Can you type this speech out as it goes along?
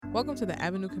Welcome to the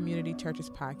Avenue Community Churches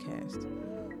podcast.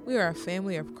 We are a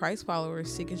family of Christ followers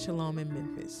seeking shalom in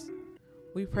Memphis.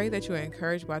 We pray that you are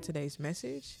encouraged by today's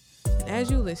message. And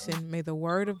as you listen, may the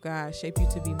word of God shape you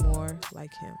to be more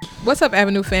like him. What's up,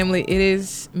 Avenue family? It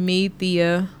is me,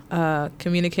 Thea,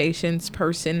 communications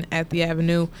person at the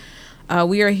Avenue.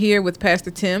 We are here with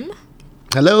Pastor Tim.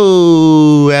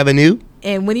 Hello, Avenue.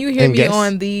 And when you hear me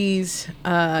on these,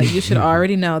 you should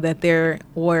already know that there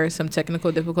were some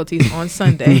technical difficulties on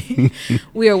Sunday.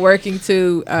 We are working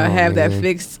to have that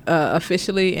fixed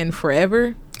officially and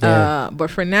forever. Yeah. But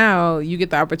for now, you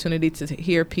get the opportunity to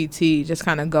hear PT just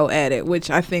kind of go at it, which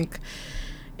I think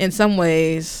in some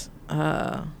ways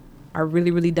are really,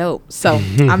 really dope. So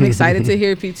I'm excited to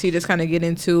hear PT just kind of get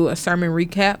into a sermon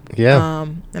recap. Yeah.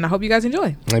 And I hope you guys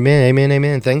enjoy.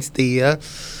 Amen. Thanks, Thea.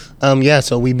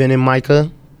 So we've been in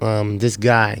Micah. This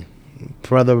guy,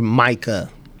 brother Micah,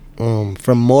 from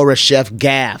Moresheth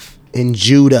Gath in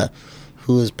Judah,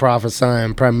 who is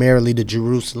prophesying primarily to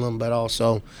Jerusalem, but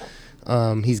also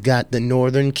he's got the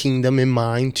northern kingdom in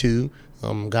mind too.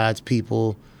 God's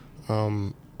people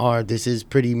are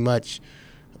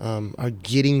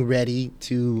getting ready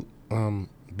to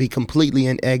be completely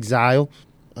in exile.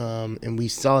 And we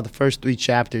saw the first three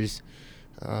chapters,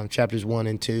 chapters 1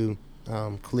 and 2.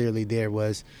 Clearly there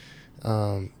was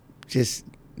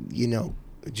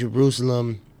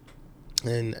Jerusalem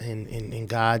and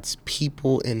God's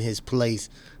people in his place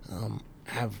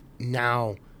have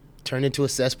now turned into a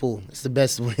cesspool. It's the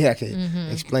best way I can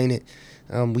explain it.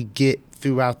 We get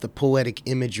throughout the poetic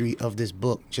imagery of this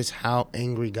book just how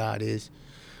angry God is.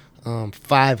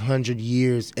 500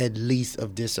 years at least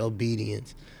of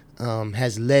disobedience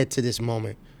has led to this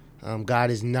moment. God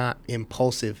is not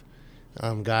impulsive.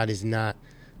 God is not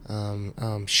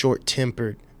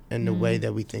short-tempered in the way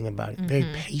that we think about it. Very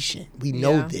patient. We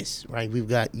know this, right? We've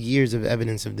got years of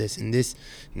evidence of this. And this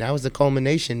now is the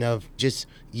culmination of just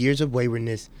years of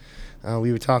waywardness.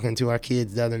 We were talking to our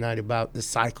kids the other night about the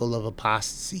cycle of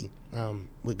apostasy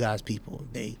with God's people.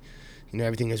 They,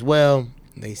 everything is well.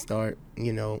 They start,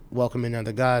 welcoming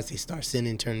other gods. They start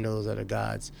sinning, turning those other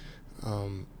gods.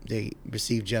 They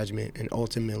receive judgment, and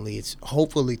ultimately it's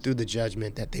hopefully through the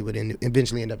judgment that they would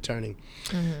eventually end up turning.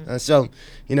 So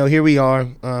here we are.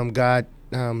 God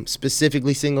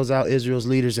specifically singles out Israel's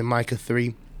leaders in Micah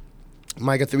 3.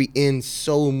 Micah 3 ends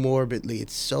so morbidly.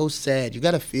 It's so sad. You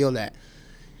got to feel that.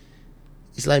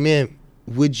 It's like, man,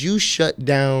 would you shut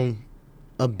down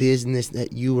a business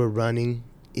that you were running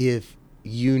if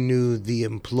you knew the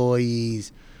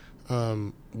employees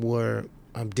were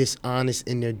dishonest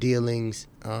in their dealings,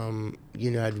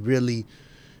 had really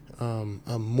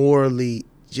morally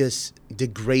just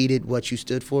degraded what you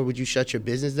stood for? Would you shut your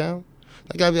business down?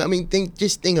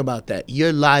 Think about that.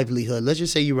 Your livelihood. Let's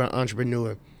just say you were an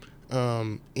entrepreneur,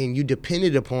 and you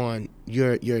depended upon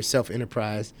your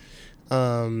self-enterprise,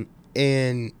 and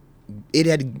it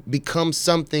had become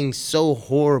something so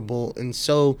horrible and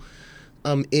so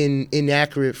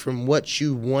inaccurate from what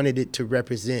you wanted it to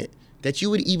represent, that you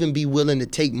would even be willing to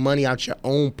take money out your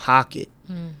own pocket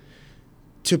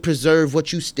to preserve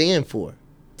what you stand for.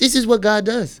 This is what God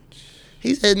does.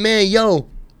 He said, man,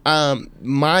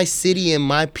 my city and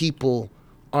my people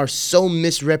are so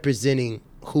misrepresenting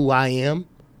who I am.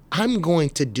 I'm going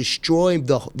to destroy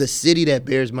the city that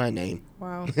bears my name.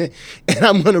 Wow. And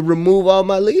I'm going to remove all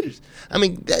my leaders.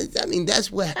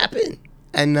 That's what happened.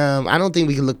 And I don't think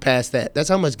we can look past that. That's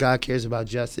how much God cares about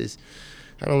justice.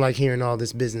 I don't like hearing all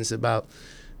this business about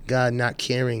God not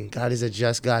caring. God is a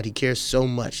just God. He cares so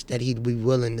much that he'd be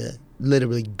willing to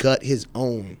literally gut his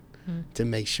own to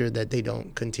make sure that they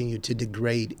don't continue to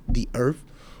degrade the earth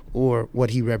or what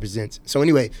he represents. So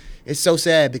anyway, it's so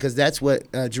sad because that's what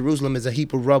Jerusalem is, a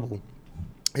heap of rubble.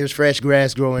 There's fresh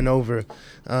grass growing over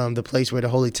the place where the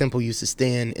Holy Temple used to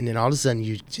stand. And then all of a sudden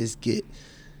you just get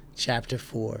chapter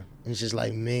 4. And it's just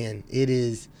like, man, it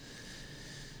is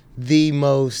the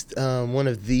most one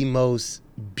of the most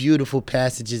beautiful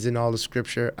passages in all of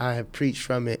Scripture. I have preached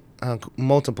from it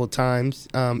multiple times.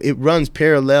 It runs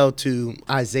parallel to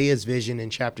Isaiah's vision in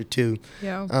chapter 2.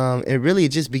 It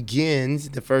just begins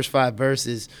the first 5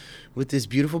 verses with this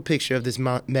beautiful picture of this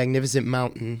magnificent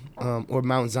mountain, or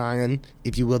Mount Zion,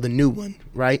 if you will, the new one,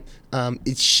 right?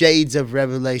 It's shades of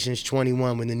Revelations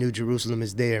 21 when the New Jerusalem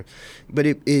is there. But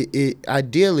it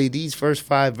ideally, these first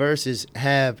 5 verses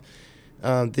have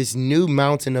this new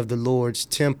mountain of the Lord's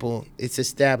temple. It's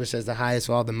established as the highest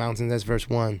of all the mountains. That's verse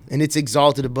 1. And it's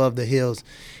exalted above the hills,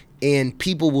 and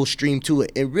people will stream to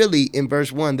it. And really, in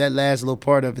verse 1, that last little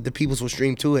part of it, the peoples will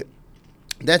stream to it.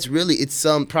 That's really,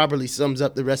 properly sums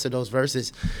up the rest of those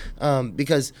verses,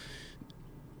 because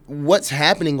what's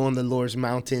happening on the Lord's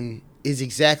mountain is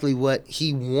exactly what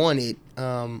he wanted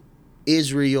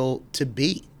Israel to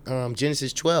be.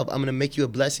 Genesis 12, I'm going to make you a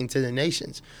blessing to the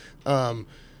nations.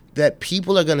 That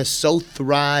people are going to so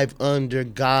thrive under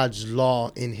God's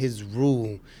law and his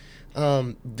rule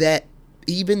that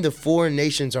even the foreign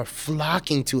nations are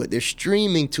flocking to it. They're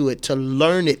streaming to it, to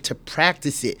learn it, to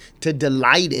practice it, to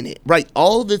delight in it, right?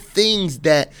 All the things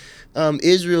that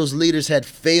Israel's leaders had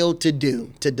failed to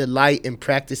do, to delight and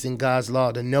practice in God's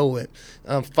law, to know it.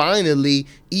 Finally,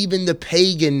 even the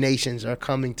pagan nations are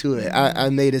coming to it. I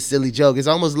made a silly joke. It's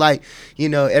almost like,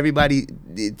 everybody,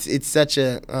 it's such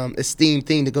a esteemed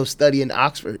thing to go study in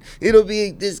Oxford. It'll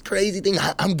be this crazy thing.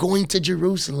 I'm going to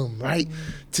Jerusalem, right?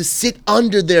 To sit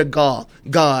under their God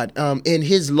and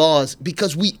his laws,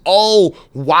 because we all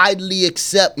widely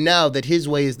accept now that his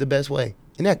way is the best way.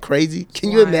 Isn't that crazy? Can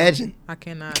you imagine? I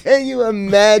cannot. Can you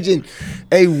imagine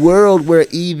a world where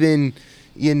even,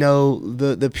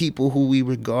 the people who we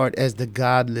regard as the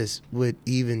godless would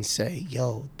even say,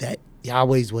 that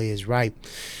Yahweh's way is right.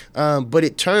 But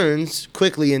it turns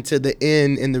quickly into the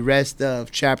end in the rest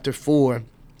of chapter 4.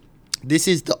 This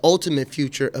is the ultimate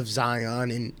future of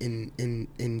Zion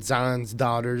and Zion's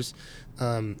daughters,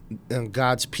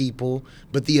 God's people,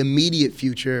 but the immediate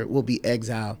future will be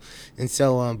exile. And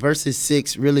so verses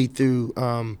 6 really through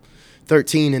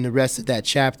 13 and the rest of that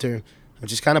chapter, I'll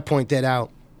just kind of point that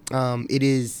out. It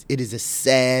is a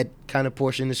sad kind of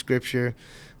portion of scripture.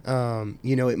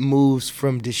 It moves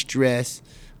from distress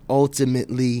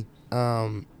ultimately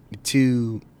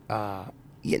to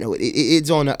it's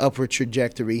on an upward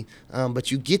trajectory,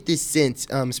 but you get this sense,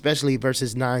 especially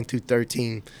verses 9 through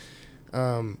 13.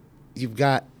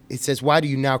 It says, why do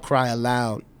you now cry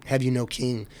aloud? Have you no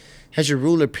king? Has your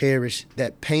ruler perished,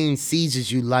 that pain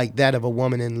seizes you like that of a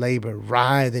woman in labor?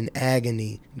 Writhe in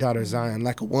agony, daughter Zion,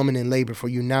 like a woman in labor, for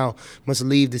you now must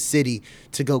leave the city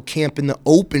to go camp in the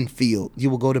open field. You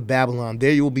will go to Babylon.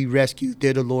 There you will be rescued.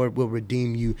 There the Lord will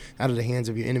redeem you out of the hands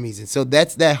of your enemies. And so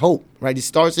that's that hope, right? It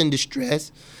starts in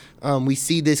distress. We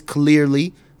see this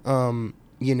clearly,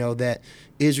 that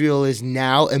Israel is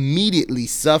now immediately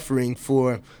suffering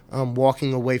for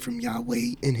walking away from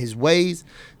Yahweh in his ways.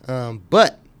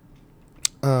 But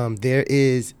there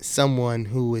is someone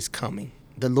who is coming.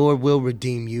 The Lord will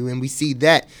redeem you. And we see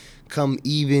that come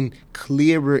even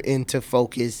clearer into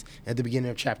focus at the beginning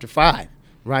of chapter 5,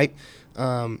 right?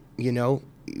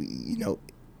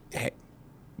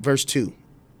 Verse 2.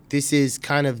 This is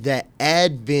kind of that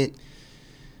Advent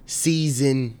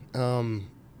season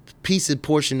piece of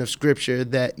portion of scripture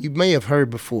that you may have heard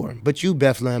before. But you,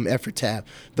 Bethlehem Ephratah,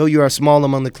 though you are small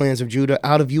among the clans of Judah,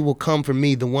 out of you will come from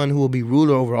me the one who will be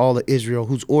ruler over all of Israel,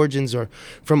 whose origins are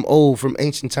from old, from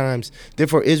ancient times.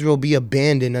 Therefore Israel be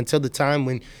abandoned until the time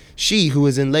when she who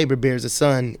is in labor bears a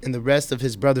son, and the rest of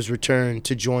his brothers return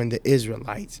to join the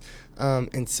Israelites.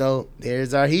 And so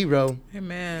there's our hero.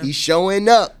 Amen. He's showing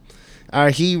up. Our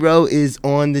hero is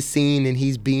on the scene and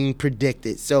he's being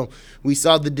predicted. So we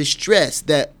saw the distress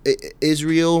that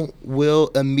Israel will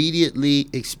immediately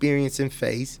experience and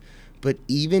face. But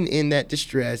even in that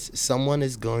distress, someone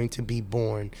is going to be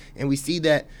born. And we see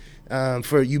that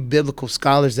for you biblical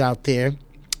scholars out there,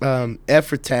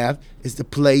 Ephratah is the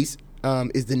place,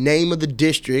 is the name of the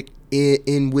district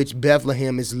in which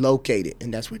Bethlehem is located.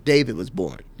 And that's where David was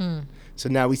born. So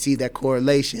now we see that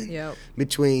correlation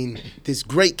between this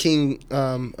great king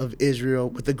of Israel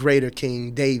with the greater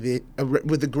king David,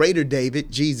 with the greater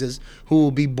David, Jesus, who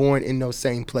will be born in those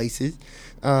same places.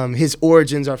 His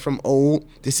origins are from old.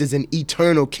 This is an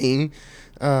eternal king,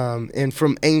 and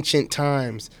from ancient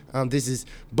times. This is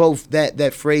both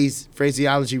that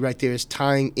phraseology right there is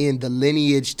tying in the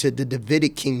lineage to the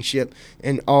Davidic kingship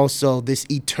and also this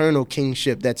eternal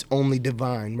kingship that's only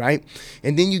divine, right?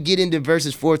 And then you get into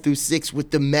verses 4 through 6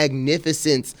 with the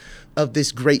magnificence of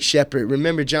this great shepherd.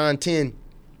 Remember John 10,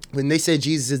 when they say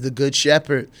Jesus is the good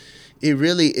shepherd, it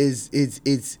really is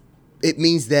it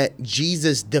means that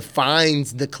Jesus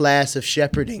defines the class of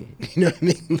shepherding. You know what I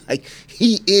mean? Like,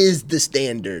 he is the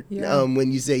standard.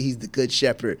 When you say he's the good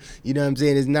shepherd, you know what I'm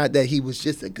saying? It's not that he was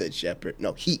just a good shepherd.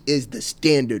 No, he is the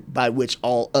standard by which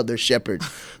all other shepherds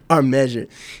are measured.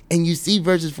 And you see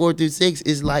verses 4 through 6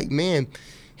 is like, man,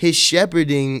 his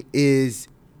shepherding is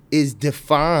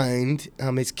defined,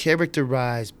 it's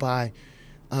characterized by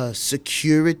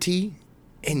security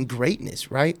and greatness,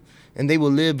 right? And they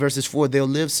will live, verses 4, they'll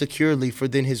live securely, for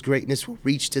then his greatness will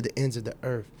reach to the ends of the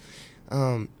earth.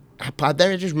 I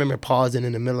just remember pausing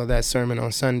in the middle of that sermon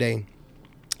on Sunday,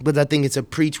 but I think it's a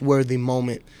preach-worthy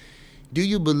moment. Do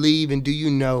you believe and do you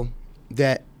know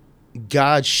that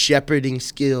God's shepherding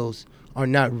skills are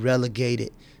not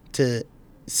relegated to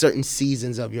certain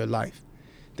seasons of your life?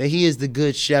 that he is the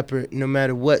good shepherd no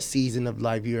matter what season of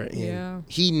life you're in. Yeah.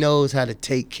 He knows how to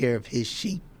take care of his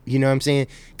sheep. You know what I'm saying?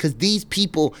 Because these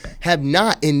people have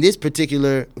not, in this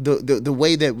particular, the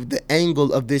way that the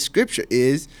angle of this scripture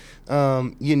is,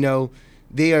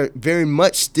 they are very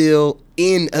much still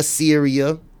in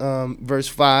Assyria, verse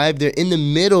 5. They're in the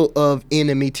middle of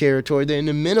enemy territory. They're in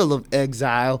the middle of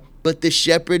exile, but the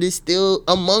shepherd is still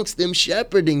amongst them,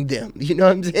 shepherding them. You know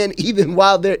what I'm saying? Even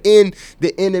while they're in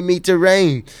the enemy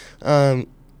terrain. Do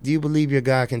you believe your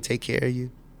God can take care of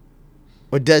you?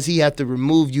 Or does he have to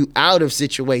remove you out of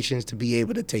situations to be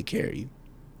able to take care of you?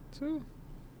 True.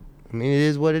 I mean, it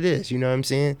is what it is. You know what I'm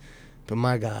saying? But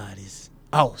my God is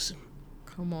awesome.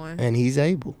 Come on. And he's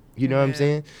able. You know what I'm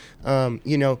saying?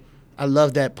 I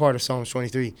love that part of Psalms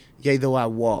 23. Yea, though I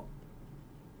walk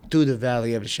through the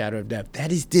valley of the shadow of death.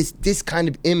 That is this kind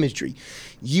of imagery.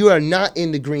 You are not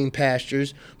in the green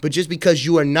pastures, but just because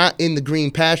you are not in the green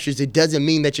pastures, it doesn't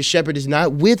mean that your shepherd is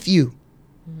not with you.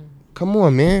 Mm-hmm. Come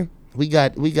on, man. We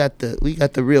got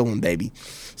the real one, baby.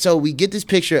 So we get this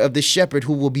picture of the shepherd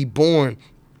who will be born,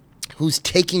 who's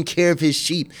taking care of his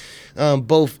sheep,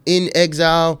 both in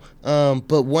exile,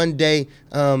 but one day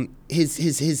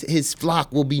his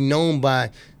flock will be known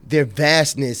by their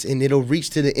vastness, and it'll reach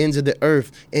to the ends of the earth,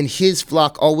 and his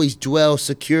flock always dwells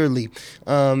securely.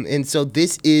 And so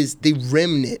this is the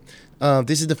remnant.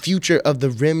 This is the future of the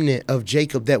remnant of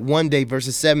Jacob, that one day,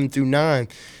 verses 7 through 9,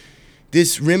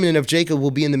 this remnant of Jacob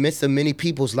will be in the midst of many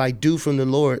peoples, like dew from the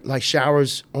Lord, like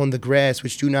showers on the grass,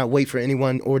 which do not wait for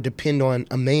anyone or depend on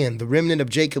a man. The remnant of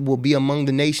Jacob will be among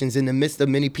the nations, in the midst of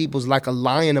many peoples, like a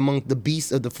lion among the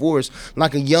beasts of the forest,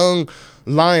 like a young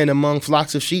lion among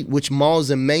flocks of sheep, which mauls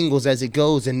and mangles as it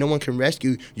goes, and no one can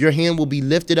rescue. Your hand will be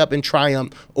lifted up in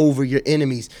triumph over your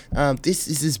enemies. This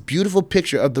is this beautiful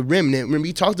picture of the remnant. Remember,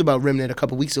 you talked about remnant a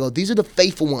couple weeks ago. These are the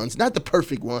faithful ones, not the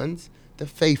perfect ones. The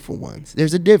faithful ones.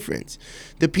 There's a difference.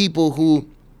 The people who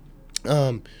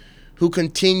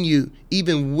continue,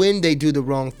 even when they do the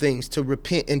wrong things, to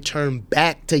repent and turn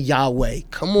back to Yahweh.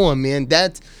 Come on, man.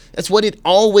 That's what it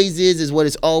always is what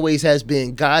it always has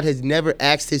been. God has never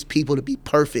asked his people to be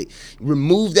perfect.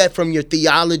 Remove that from your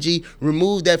theology.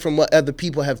 Remove that from what other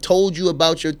people have told you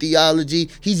about your theology.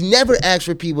 He's never asked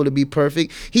for people to be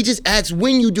perfect. He just asks,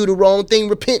 when you do the wrong thing,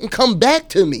 repent and come back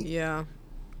to me. Yeah.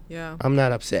 I'm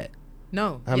not upset.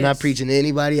 No, I'm not preaching to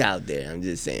anybody out there. I'm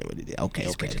just saying what it is.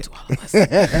 Okay. Preaching to all of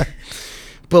us.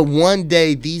 But one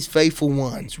day, these faithful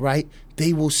ones, right,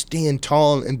 they will stand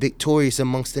tall and victorious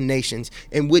amongst the nations,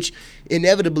 in which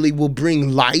inevitably will bring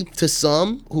life to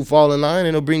some who fall in line, and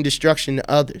it'll bring destruction to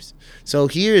others. So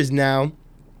here is now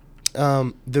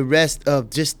the rest of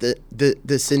just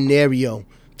the scenario,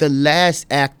 the last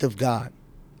act of God.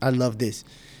 I love this.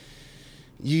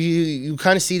 You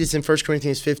kind of see this in 1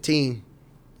 Corinthians 15.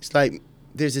 It's like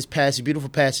there's this passage, beautiful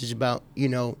passage about,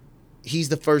 he's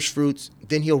the first fruits,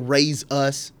 then he'll raise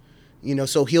us,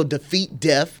 so he'll defeat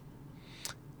death.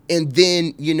 And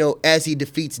then, as he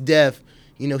defeats death,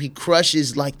 he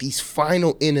crushes like these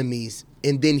final enemies,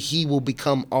 and then he will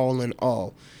become all in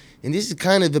all. And this is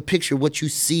kind of the picture, what you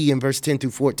see in verse 10 through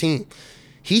 14.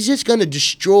 He's just going to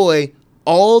destroy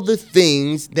all the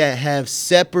things that have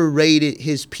separated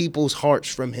his people's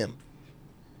hearts from him.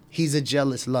 He's a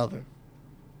jealous lover.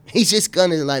 He's just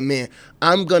gonna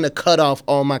I'm gonna cut off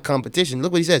all my competition.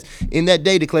 Look what he says. In that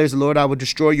day, declares the Lord, I will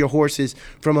destroy your horses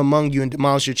from among you and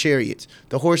demolish your chariots.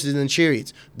 The horses and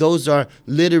chariots, those are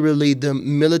literally the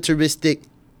militaristic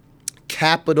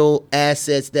capital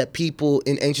assets that people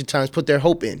in ancient times put their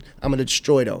hope in. I'm gonna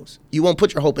destroy those. You won't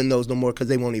put your hope in those no more because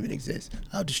they won't even exist.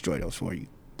 I'll destroy those for you.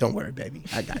 Don't worry, baby.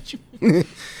 I got you.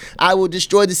 I will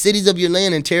destroy the cities of your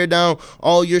land and tear down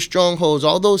all your strongholds,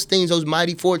 all those things, those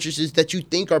mighty fortresses that you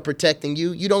think are protecting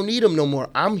you. You don't need them no more.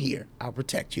 I'm here. I'll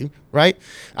protect you, right?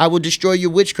 I will destroy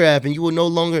your witchcraft, and you will no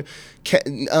longer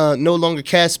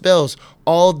cast spells.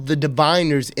 All the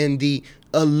diviners and the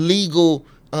illegal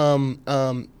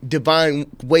divine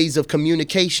ways of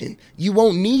communication, you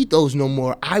won't need those no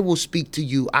more. I will speak to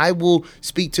you. I will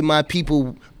speak to my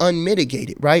people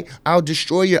unmitigated, right? I'll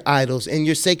destroy your idols and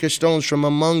your sacred stones from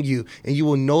among you, and you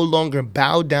will no longer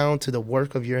bow down to the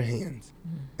work of your hands.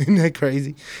 Isn't that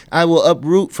crazy? I will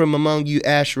uproot from among you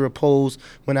Asherah poles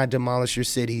when I demolish your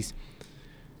cities.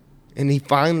 And he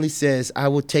finally says, I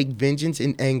will take vengeance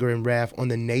and anger and wrath on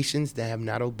the nations that have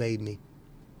not obeyed me.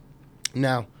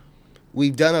 Now,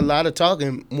 we've done a lot of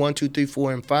talking, 1, 2, 3,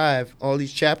 4, and 5, all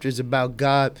these chapters about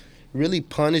God really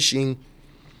punishing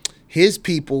his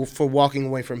people for walking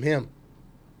away from him.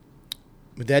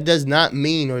 But that does not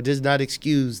mean or does not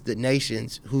excuse the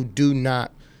nations who do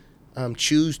not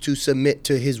choose to submit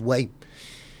to his way.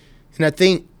 And I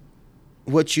think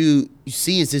what you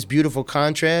see is this beautiful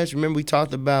contrast. Remember we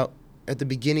talked about at the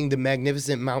beginning the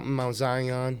magnificent mountain, Mount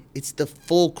Zion. It's the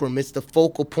fulcrum. It's the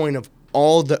focal point of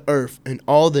all the earth and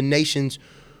all the nations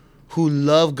who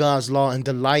love God's law and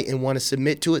delight and want to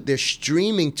submit to it. They're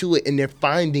streaming to it and they're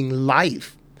finding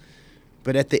life.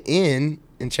 But at the end,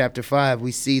 in chapter 5,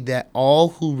 we see that all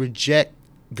who reject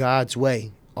God's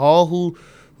way, all who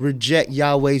reject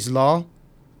Yahweh's law,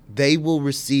 they will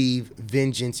receive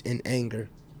vengeance and anger.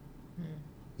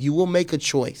 You will make a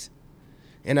choice.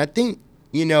 And I think,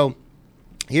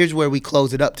 here's where we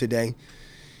close it up today,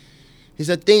 is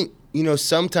I think,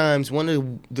 sometimes one of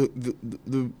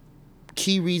the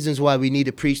key reasons why we need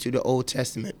to preach through the Old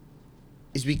Testament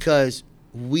is because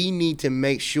we need to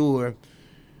make sure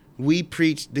we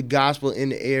preach the gospel in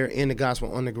the air and the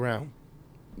gospel on the ground.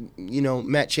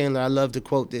 Matt Chandler, I love to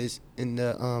quote this in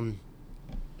the,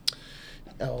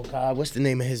 what's the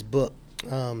name of his book?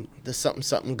 The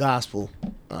something gospel,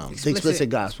 the explicit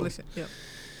gospel. Yep.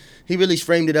 He really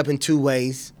framed it up in two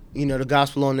ways. The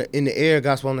gospel in the air,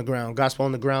 gospel on the ground. Gospel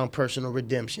on the ground, personal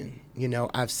redemption.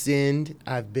 I've sinned,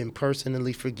 I've been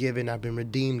personally forgiven, I've been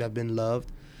redeemed, I've been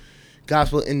loved.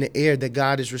 Gospel in the air, that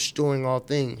God is restoring all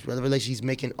things. Revelation, he's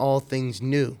making all things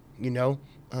new.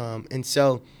 And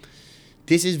so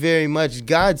this is very much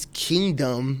God's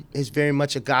kingdom is very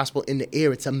much a gospel in the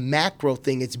air. It's a macro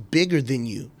thing. It's bigger than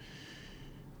you.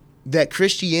 That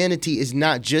Christianity is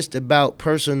not just about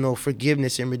personal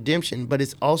forgiveness and redemption, but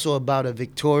it's also about a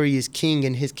victorious king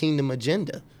and his kingdom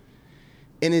agenda.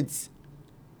 And it's,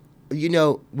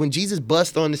 when Jesus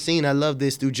busts on the scene, I love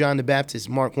this through John the Baptist,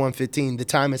 Mark 1:15, the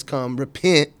time has come,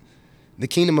 repent, the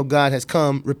kingdom of God has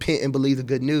come, repent and believe the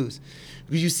good news.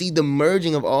 You see the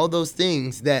merging of all those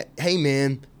things that, hey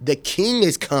man, the king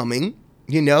is coming,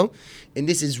 and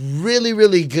this is really,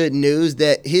 really good news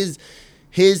that his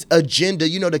agenda,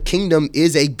 the kingdom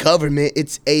is a government.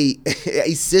 It's a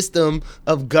system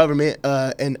of government,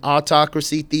 an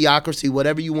autocracy, theocracy,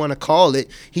 whatever you want to call it.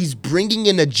 He's bringing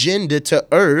an agenda to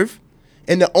earth.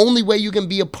 And the only way you can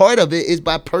be a part of it is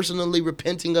by personally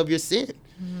repenting of your sin.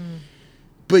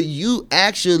 But you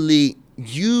actually,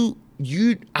 you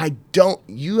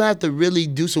have to really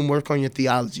do some work on your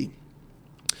theology.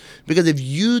 Because if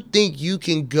you think you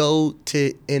can go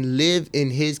to and live in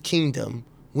his kingdom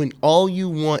when all you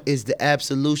want is the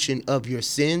absolution of your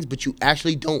sins, but you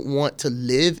actually don't want to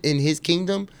live in his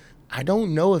kingdom, I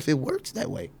don't know if it works that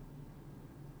way.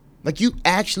 Like, you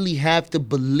actually have to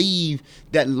believe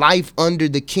that life under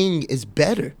the king is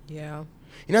better. Yeah.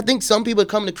 I think some people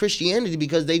come to Christianity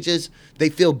because they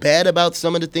feel bad about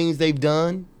some of the things they've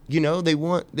done. They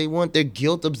want their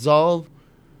guilt absolved,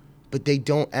 but they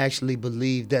don't actually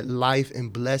believe that life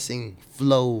and blessing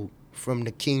flow from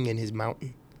the king and his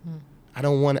mountain. I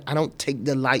don't take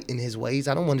delight in his ways.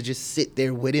 I don't want to just sit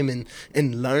there with him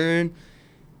and learn.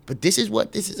 But this is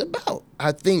what this is about.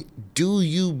 I think, do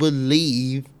you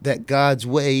believe that God's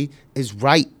way is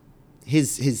right?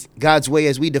 His God's way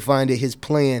as we defined it, his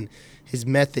plan, his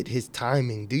method, his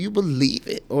timing. Do you believe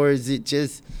it? Or is it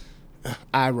just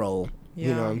eye roll? Yeah.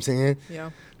 You know what I'm saying? Yeah.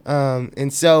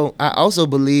 And so I also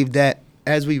believe that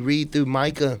as we read through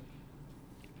Micah,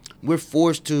 we're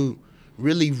forced to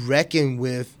really reckon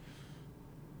with,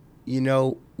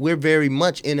 we're very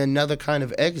much in another kind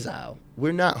of exile.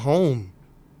 We're not home.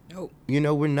 Nope.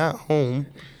 We're not home.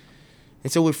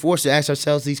 And so we're forced to ask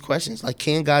ourselves these questions. Like,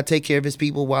 can God take care of his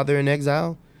people while they're in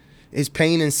exile? Is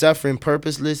pain and suffering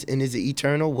purposeless, and is it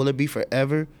eternal? Will it be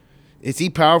forever? Is he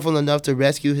powerful enough to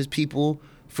rescue his people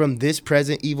from this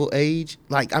present evil age?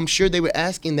 Like, I'm sure they were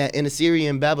asking that in Assyria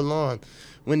and Babylon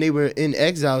when they were in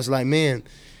exile. It's like, man,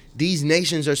 these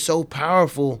nations are so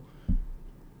powerful.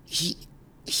 He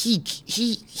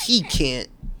can't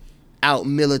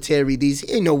out-military these.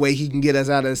 Ain't no way he can get us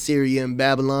out of Assyria and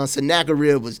Babylon.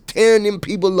 Sennacherib was tearing them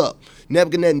people up.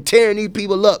 Nebuchadnezzar tearing these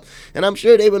people up. And I'm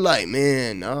sure they were like,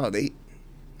 man, no, they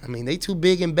too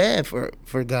big and bad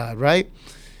for God, right?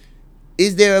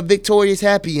 Is there a victorious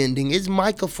happy ending? Is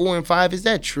Micah 4 and 5, is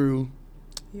that true?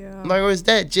 Yeah. Like, or is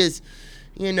that just,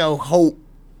 hope,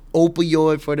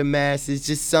 opioid for the masses,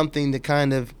 just something to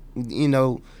kind of,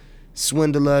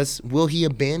 swindle us? Will he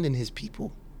abandon his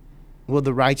people? Will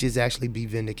the righteous actually be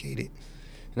vindicated?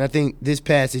 And I think this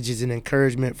passage is an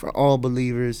encouragement for all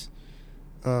believers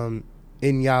in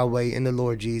Yahweh, in the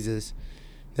Lord Jesus,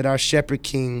 that our shepherd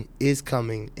king is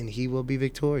coming and he will be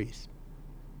victorious,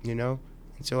 And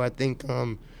so I think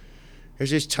there's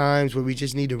just times where we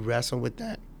just need to wrestle with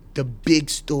that. The big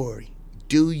story.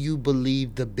 Do you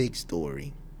believe the big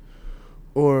story?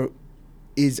 Or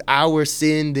is our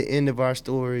sin the end of our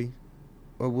story?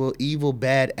 Or will evil,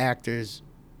 bad actors,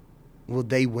 will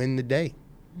they win the day?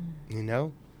 You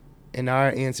know? And our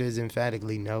answer is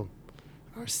emphatically no.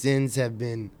 Our sins have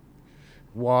been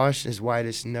washed as white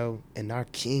as snow, and our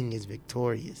King is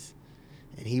victorious.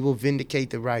 And he will vindicate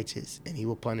the righteous, and he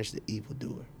will punish the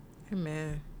evildoer.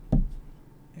 Amen.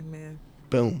 Amen.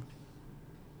 Boom.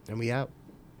 And we out.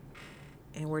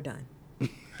 And we're done.